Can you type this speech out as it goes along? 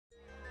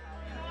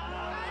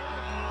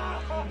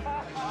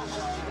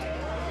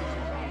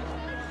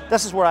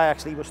This is where I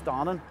actually was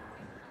standing.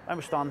 I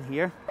was standing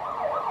here. Back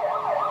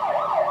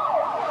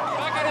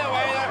out of the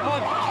way, that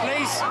one,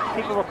 please.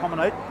 People were coming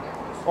out.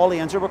 All the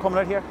injured were coming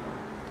out here.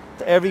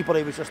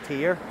 Everybody was just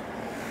here,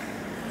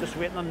 just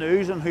waiting on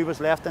news and who was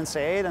left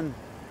inside. And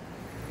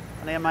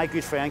then my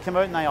good friend came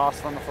out and I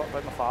asked him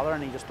about my father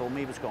and he just told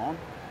me he was gone.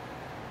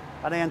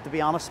 And then, to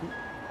be honest,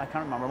 I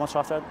can't remember much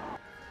after that.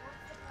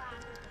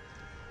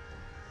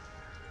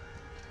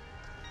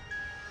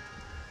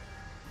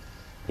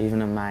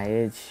 Even at my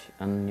age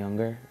and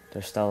younger,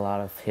 there's still a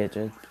lot of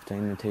hatred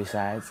between the two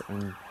sides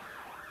and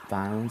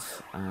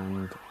violence.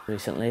 And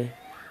recently,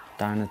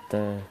 down at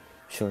the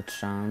Short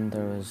Strand,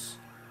 there was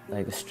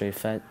like a street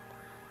fight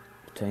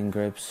between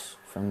groups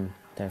from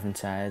different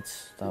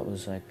sides that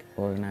was like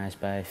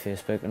organised by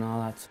Facebook and all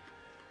that.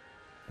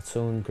 It's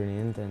so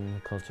ingrained in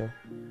the culture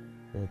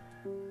that,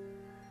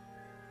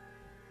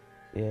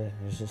 yeah,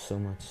 there's just so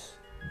much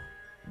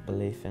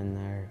belief in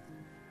their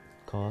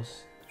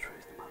cause.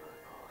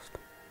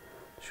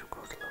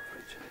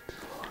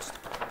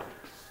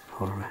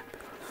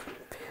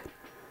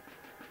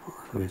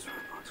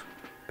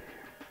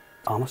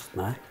 Honest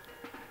now.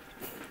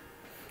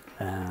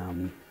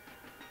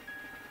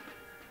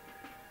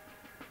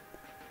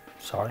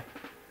 Sorry.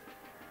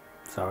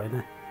 Sorry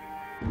now.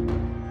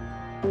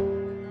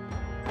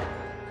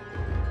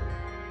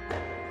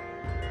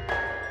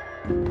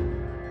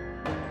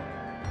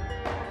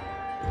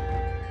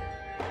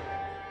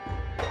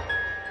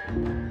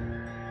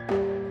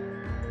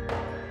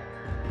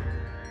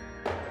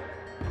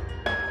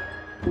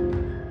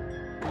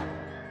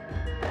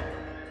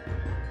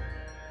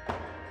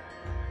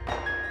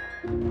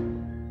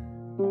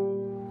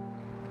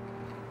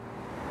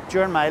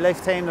 During my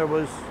lifetime, there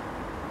was,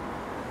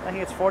 I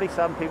think it's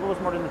 47 people was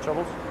murdered in the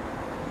Troubles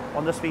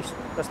on this wee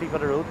bit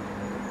of road.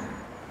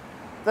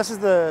 This is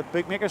the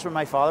bookmakers where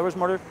my father was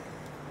murdered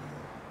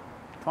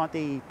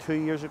 22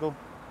 years ago.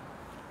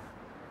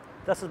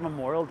 This is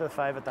memorial to the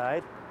 5 that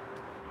died.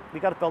 We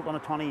got it built on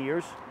 20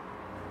 years.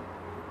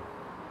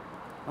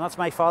 And that's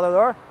my father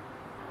there,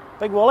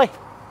 Big Wally.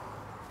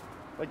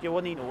 But you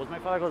wouldn't even know it was my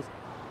father because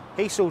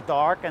he's so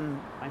dark and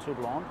I'm so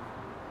blonde.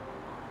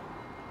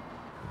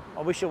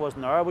 I wish it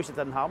wasn't there, I wish it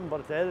didn't happen,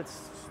 but it did.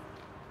 It's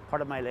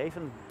part of my life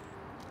and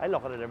I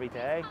look at it every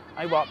day.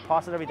 I walk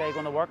past it every day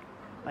going to work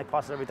and I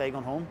pass it every day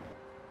going home.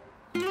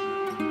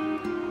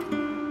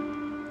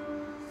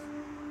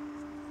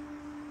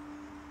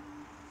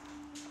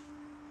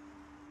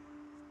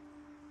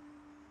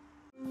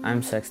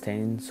 I'm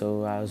 16,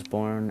 so I was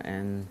born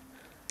in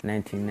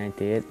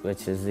 1998,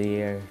 which is the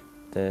year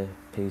the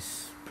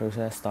peace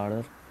process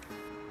started.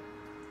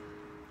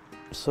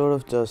 Sort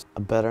of just a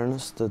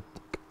bitterness that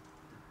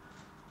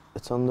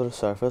it's under the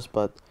surface,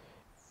 but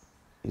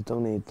you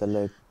don't need to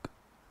look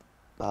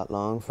that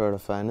long for to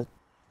find it.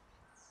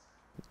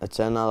 It's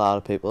in a lot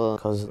of people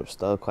because we're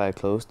still quite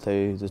close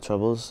to the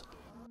Troubles.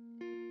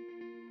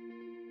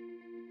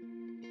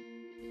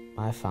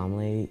 My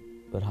family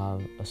would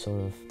have a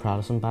sort of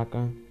Protestant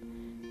background.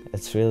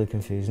 It's really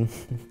confusing.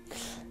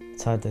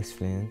 It's hard to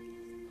explain.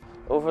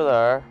 Over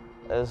there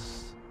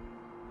is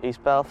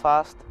East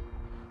Belfast.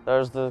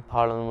 There's the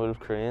Parliament Wolf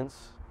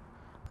Cranes.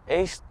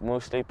 East,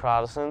 mostly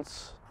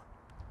Protestants.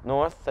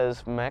 North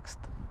is mixed.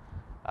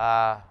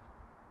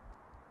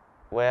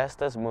 West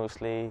is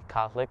mostly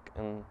Catholic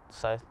and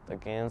South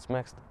again is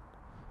mixed.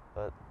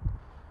 But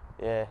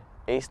yeah,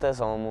 East is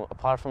almost,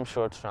 apart from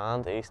Short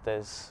Strand, East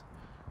is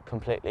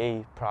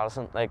completely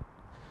Protestant. Like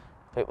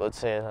people would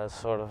say it has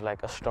sort of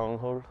like a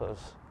stronghold.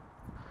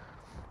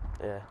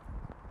 Yeah.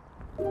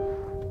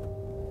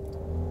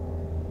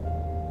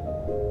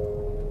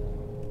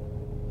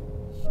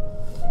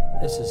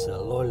 This is the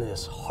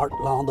loyalist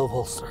heartland of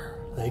Ulster,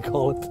 they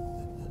call it.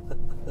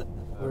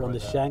 We're on the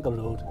Shankill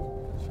Road.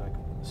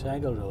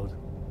 Shankill Road.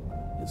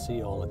 You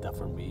see all the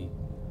different wee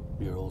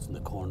murals in the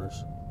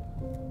corners,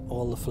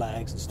 all the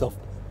flags and stuff.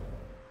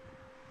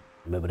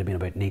 It would have been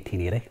about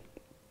 1980,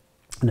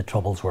 and the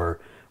Troubles were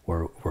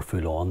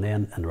full on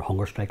then, and the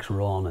hunger strikes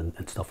were on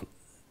and stuff,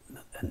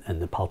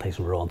 and the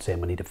politicians were on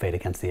saying we need to fight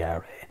against the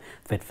IRA,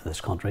 fight for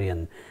this country,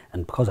 and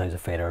because I was a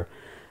fighter,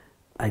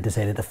 I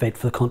decided to fight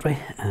for the country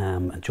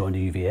and joined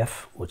the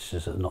UVF, which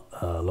is a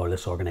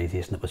loyalist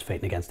organisation that was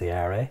fighting against the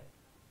IRA.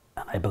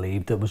 And I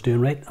believed it was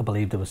doing right. I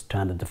believed it was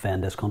trying to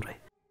defend this country.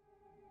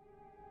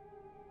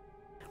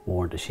 We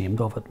weren't ashamed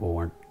of it. We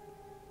weren't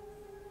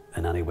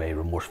in any way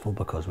remorseful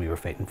because we were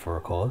fighting for a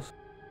cause.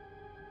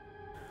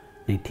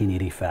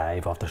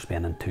 1985, after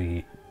spending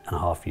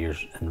 2.5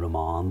 years in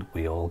remand,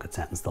 we all got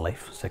sentenced to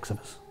life. 6 of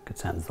us got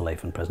sentenced to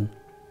life in prison.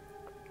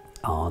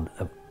 And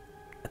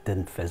it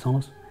didn't fizz on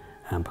us.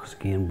 Because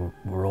again,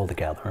 we're all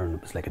together and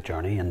it was like a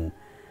journey and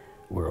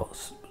we're all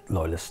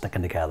loyalists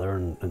sticking together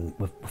and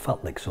we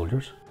felt like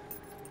soldiers.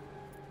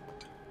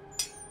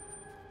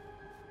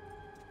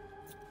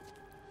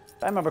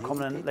 I remember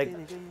coming in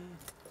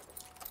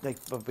like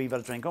a wee bit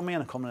of drink on me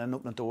and coming in,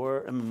 opening the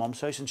door in my mum's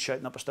house and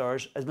shouting up the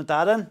stairs, "Is my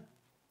dad in?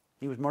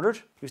 He was murdered,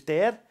 he was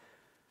dead."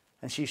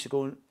 And she used to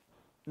go,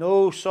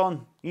 "No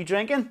son, you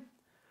drinking?"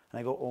 And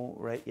I go, "Oh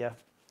right, yeah."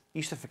 You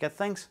used to forget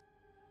things.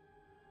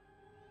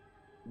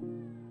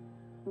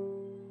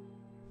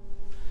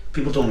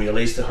 People don't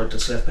realise the hurt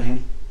that's left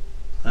behind,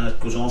 and it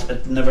goes on.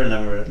 It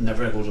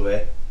never goes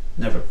away.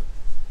 Never.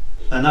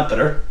 I'm not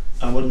bitter.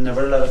 I would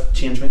never let it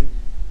change me.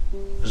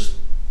 Because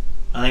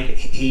I think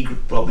he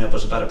brought me up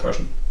as a better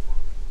person.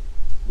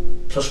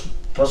 Plus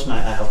I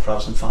have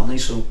Protestant family,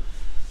 so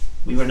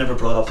we were never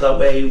brought up that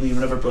way. We were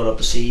never brought up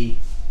to see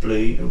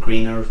blue or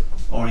green or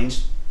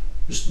orange.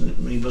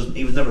 He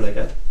was never like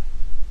that.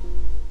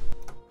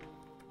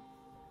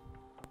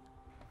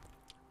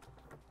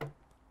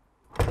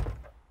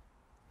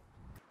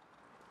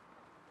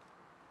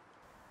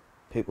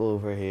 People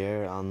over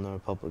here on the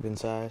Republican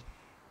side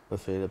would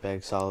feel a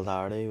big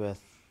solidarity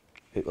with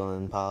people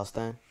in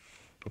Palestine,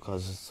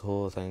 because it's the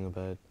whole thing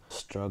about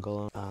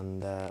struggle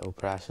and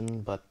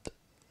oppression, but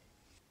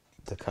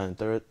to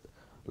counter it,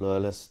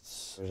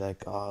 loyalists are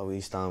like, oh, we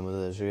stand with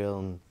Israel,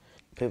 and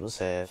people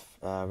say if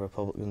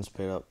Republicans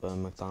put up a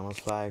McDonald's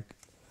flag,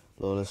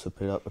 loyalists would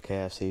put up a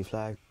KFC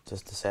flag,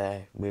 just to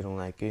say we don't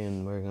like you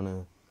and we're going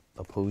to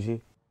oppose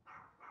you.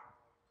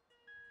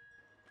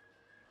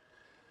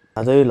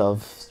 I do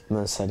love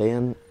my city,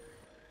 and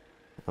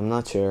I'm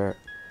not sure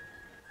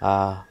if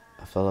I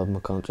love my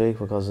country,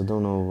 because I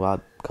don't know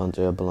what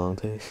country I belong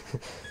to,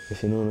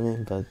 if you know what I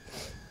mean. But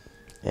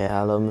yeah,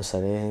 I love my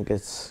city. I think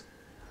it's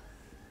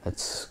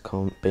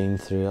been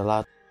through a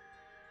lot.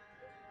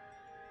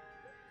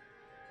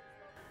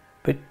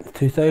 But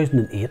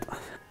 2008,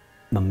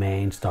 my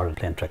mind started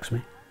playing tricks on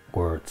me,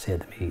 where it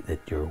said to me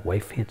that your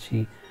wife hates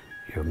you,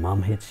 your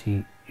mum hates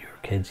you, your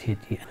kids hate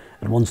you.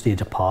 At one stage,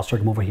 a pastor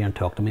came over here and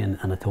talked to me, and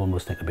I told him I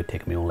was thinking about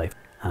taking my own life.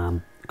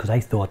 Because I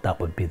thought that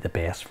would be the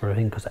best for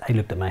everything, because I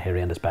looked at my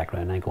horrendous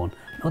background and I'm going,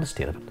 no, the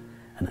state of it.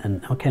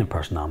 And what kind of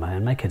person am I?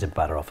 And my kids are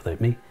better off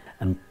without me.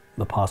 And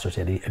the pastor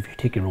said, if you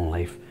take your own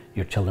life,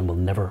 your children will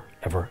never,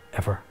 ever,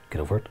 ever get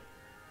over it.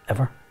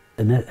 Ever.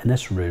 In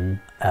this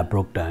room, I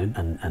broke down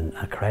and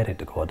I cried out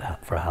to God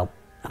for help.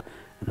 And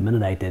the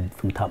minute I did,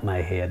 from the top of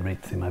my head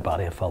right through my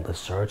body, I felt this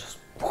surge just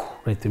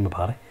right through my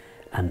body.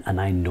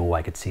 And I know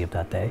I could save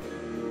that day.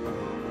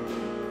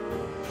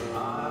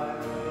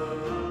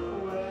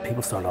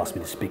 People started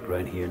asking me to speak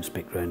around here and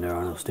speak around there,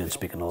 and I was doing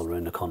speaking all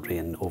around the country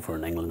and over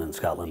in England and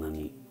Scotland,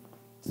 and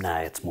now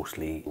it's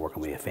mostly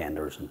working with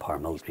offenders and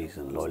paramilitaries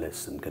and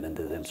loyalists and getting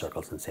into them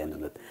circles and saying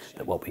that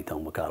what we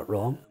done, we got it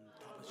wrong.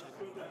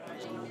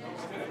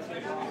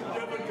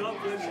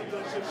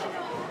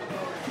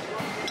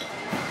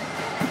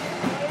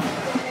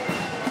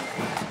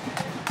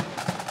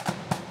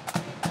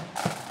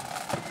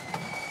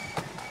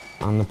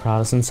 On the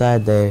Protestant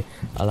side, a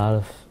lot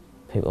of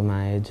people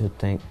my age would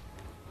think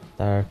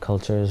their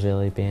culture is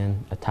really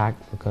being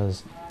attacked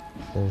because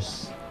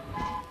there's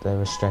the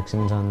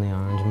restrictions on the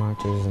orange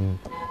marches, and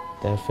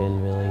they feel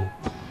really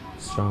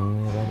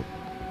strongly about it.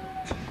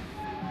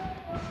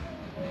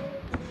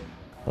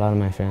 A lot of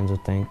my friends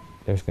would think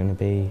there's going to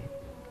be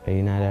a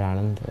United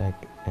Ireland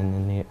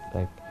in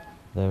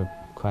the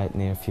quite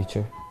near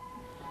future,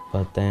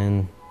 but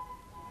then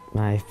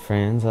my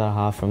friends that I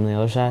have from the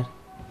other side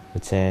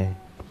would say,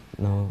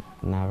 no,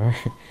 never.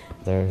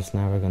 There's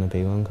never going to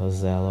be one,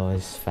 because they'll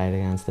always fight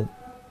against it.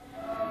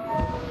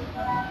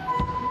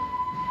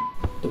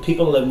 The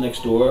people who live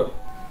next door,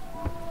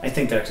 I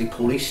think they're actually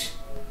Polish.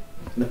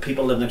 And the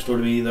people who live next door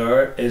to me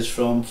there is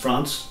from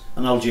France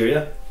and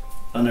Algeria.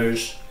 And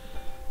there's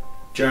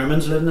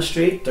Germans live in the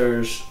street,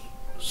 there's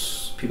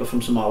people from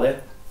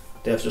Somalia,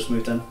 they've just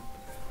moved in.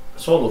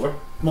 It's all over,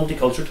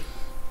 multicultural.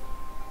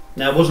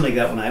 Now, it wasn't like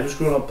that when I was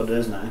growing up, but it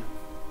is now.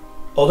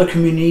 Other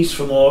communities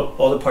from all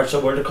other parts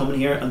of the world are coming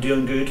here and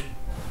doing good.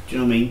 Do you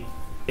know what I mean?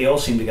 They all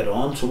seem to get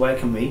on, so why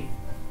can we?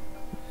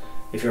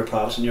 If you're a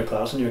Protestant, you're a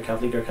Protestant, you're a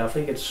Catholic, you're a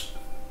Catholic. It's,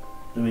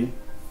 you know what I mean?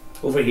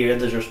 Over here,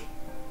 they're just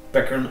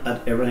bickering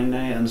at everything now,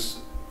 and it's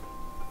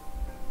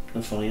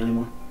not funny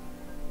anymore.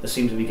 It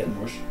seems to be getting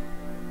worse.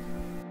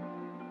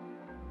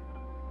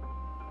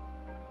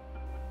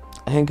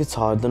 I think it's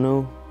hard to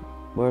know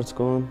where it's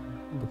going,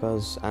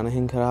 because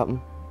anything could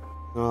happen.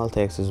 All it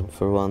takes is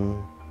for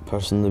one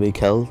person to be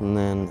killed, and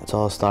then it's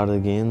all started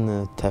again,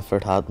 the tit for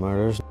tat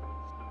murders.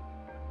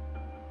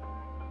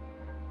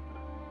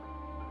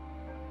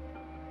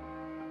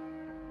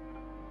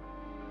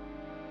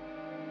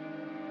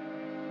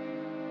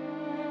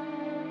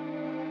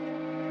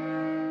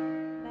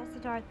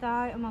 Blessed art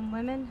thou among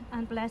women,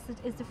 and blessed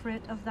is the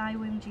fruit of thy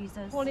womb,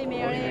 Jesus. Holy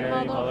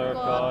Mary, Mother of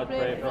God,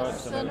 pray for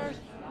us sinners.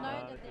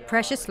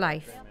 Precious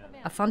Life,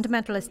 a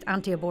fundamentalist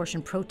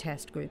anti-abortion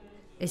protest group,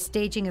 is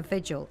staging a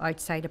vigil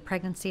outside a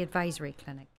pregnancy advisory clinic.